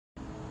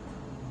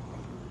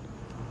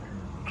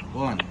Go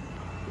on.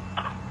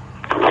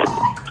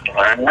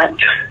 Alright.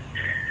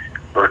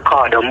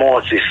 Ricardo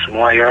Moses.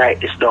 Why you write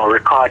this down?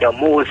 Ricardo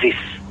Moses.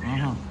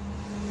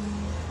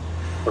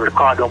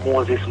 Ricardo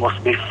Moses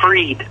must be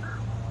freed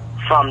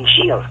from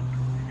jail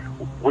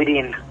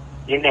within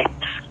the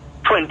next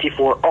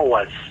 24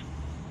 hours.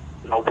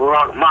 Now,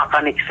 we're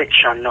mechanic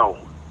section now.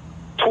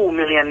 $2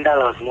 million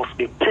must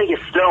be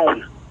placed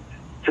down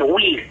to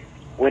we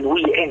when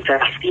we enter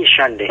the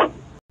station there.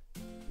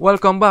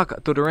 Welcome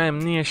back to the Rhyme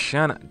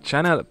Nation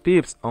channel,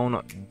 peeps.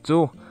 On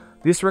do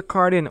this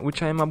recording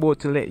which I am about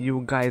to let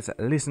you guys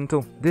listen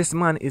to. This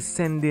man is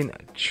sending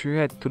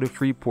threat to the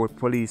Freeport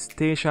police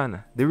station.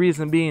 The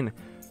reason being,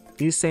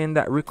 he's saying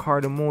that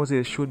Ricardo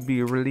Moses should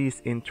be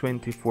released in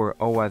 24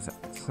 hours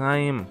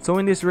time. So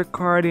in this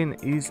recording,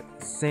 he's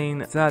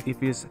saying that if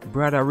his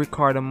brother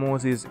Ricardo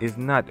Moses is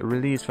not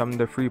released from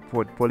the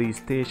Freeport police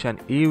station,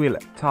 he will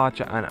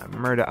torture and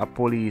murder a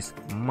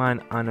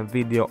policeman on a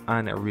video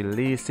and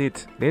release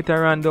it.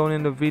 Later on down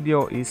in the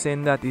video, he's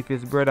saying that if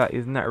his brother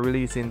is not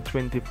released in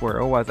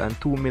 24 hours and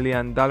 $2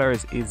 million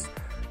is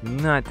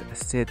not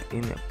set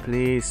in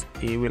place,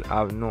 he will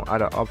have no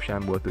other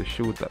option but to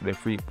shoot up the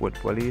Freeport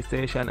police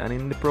station, and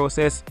in the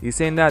process he's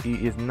saying that he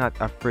is not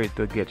afraid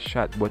to get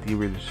shot, but he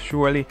will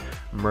surely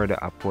murder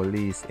a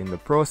police in the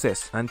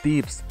process. And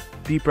peeps,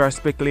 people are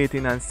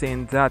speculating and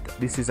saying that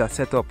this is a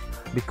setup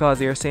because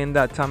they're saying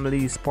that Tommy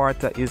Lee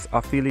Sparta is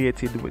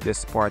affiliated with the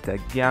Sparta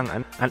gang,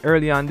 and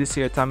early on this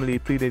year Tommy Lee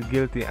pleaded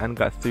guilty and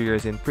got 3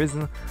 years in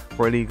prison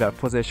for illegal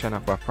possession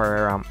of a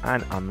firearm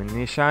and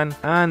ammunition,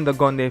 and the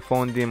gun they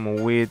found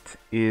him with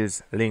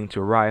is linked to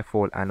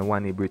rifle and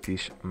one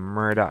British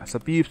murder. So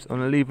peeps,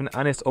 only leave an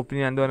honest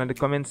opinion down in the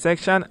comment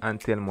section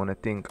and tell me what you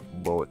think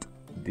about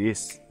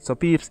this. So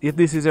peeps, if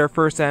this is your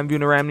first time viewing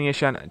the Rhyme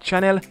Nation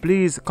channel,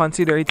 please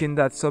consider hitting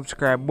that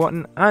subscribe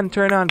button and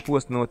turn on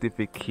post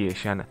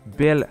notification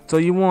bell so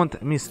you won't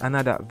miss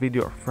another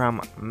video from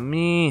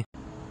me.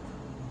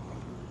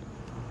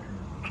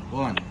 Go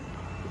on.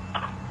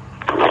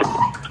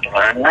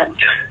 Alright.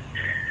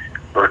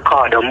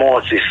 Ricardo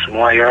Moses.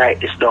 Why you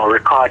write this down?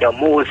 Ricardo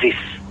Moses.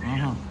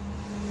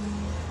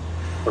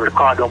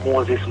 Ricardo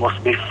Moses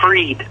must be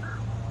freed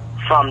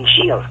from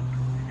jail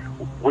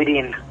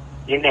within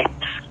the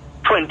next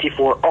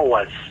 24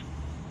 hours.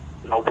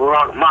 Now,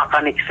 we're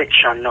mechanic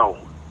section now.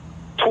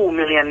 $2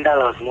 million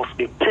must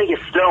be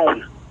placed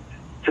down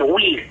to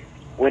we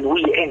when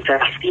we enter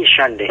the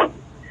station there.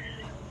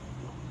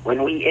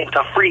 When we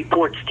enter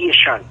Freeport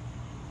station,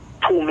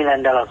 $2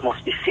 million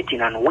must be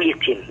sitting and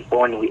waiting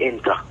when we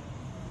enter.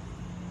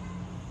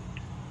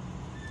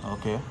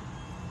 Okay.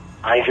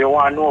 If you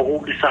want to know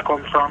who this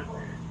come from,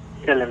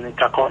 tell him it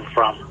come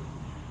from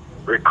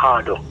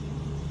Ricardo.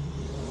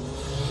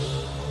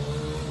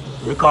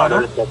 Ricardo?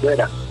 Little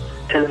brother.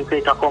 Tell him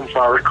it come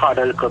from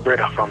Ricardo little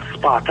brother from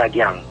Sparta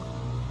gang.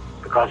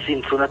 Because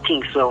since you don't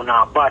think so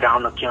now bad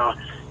and you can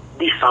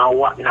this and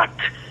whatnot,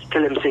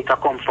 tell him it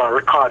come from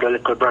Ricardo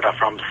little brother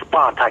from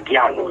Sparta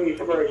gang.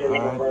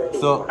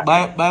 So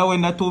by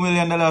when that $2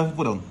 million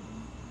put on?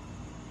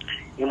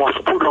 You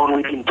must put on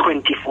within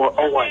 24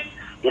 hours.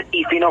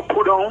 If you don't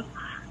put on,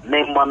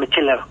 remember me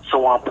tell her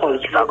someone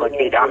police are going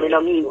dead. I mean,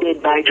 I mean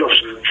dead by just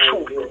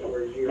shoot.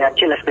 I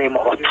tell us they're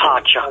going to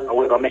torture and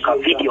we're going to make a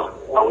video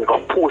and we're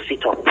going to post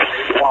it up.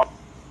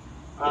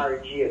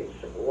 RGX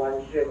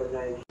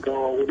 179.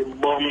 Go with the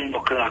bomb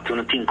buckle out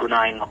and think when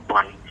I'm up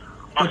on.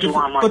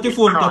 Cut the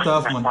phone cut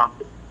off, man.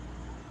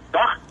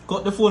 Huh?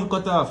 Cut the phone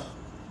cut off.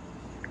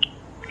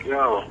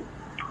 Yo,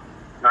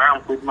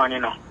 I'm good man, you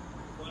know.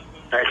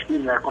 I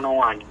feel like I don't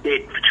want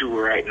dead for you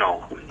right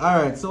now.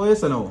 Alright, so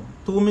yes or no?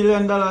 $2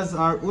 million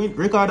are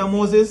Ricardo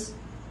Moses?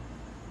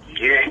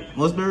 Yeah.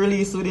 Must be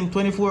released within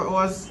 24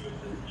 hours?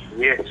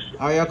 Yes.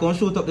 Are you going to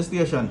shoot up the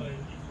station?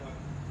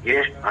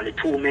 Yes, and the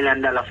 $2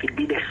 million should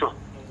be there, so.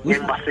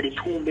 Remember, for the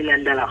 $2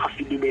 million have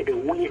to be there, the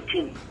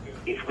waiting.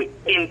 If we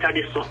enter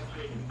this, so,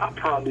 a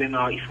problem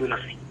now if we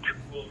not see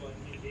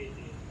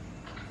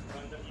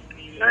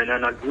it.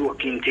 And not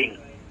joking thing.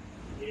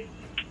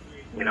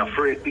 I'm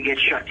afraid to get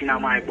shot in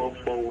my bow,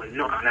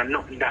 and I'm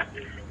not that.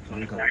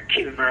 They're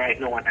killing me right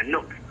now, and I'm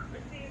not.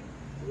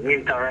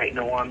 Winter right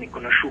now, I'm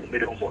going to shoot me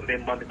down, but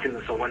remember me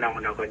telling someone I'm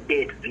going to go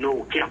dead,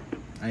 no cap.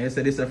 And you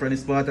said this is from the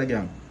Sparta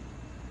gang?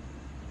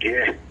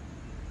 Yeah.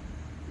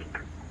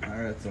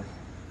 Alright, so.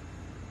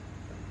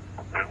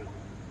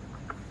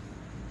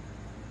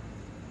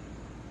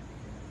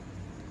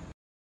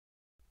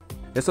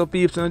 Yes, so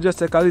peeps, just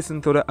take a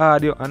listen to the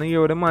audio and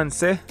hear what the man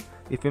say.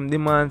 If him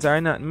demands are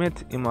not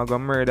met, him a go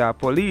murder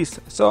police.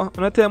 So, I'm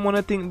gonna tell them what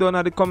I think down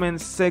in the comment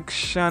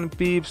section,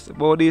 peeps,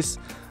 about this.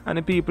 And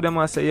the people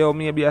them say, yo,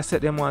 maybe I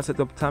set them want to set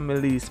up Tommy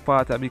Lee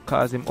Sparta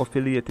because him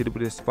affiliated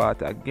with the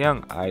Sparta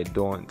gang. I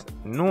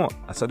don't know.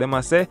 So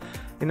them say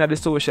in the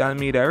social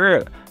media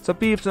world. So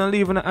peeps, don't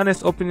leave an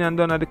honest opinion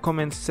down in the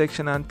comment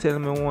section and tell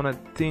me what you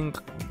think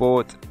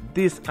about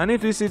this. And if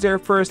this is your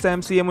first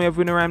time seeing me in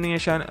the Rhyme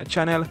Nation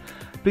channel,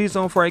 Please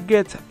don't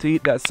forget to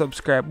hit that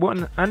subscribe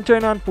button and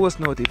turn on post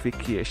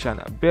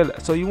notification bell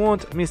so you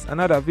won't miss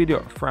another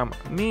video from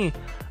me.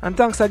 And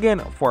thanks again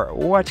for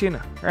watching.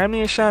 Rhyme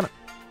Nation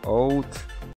out.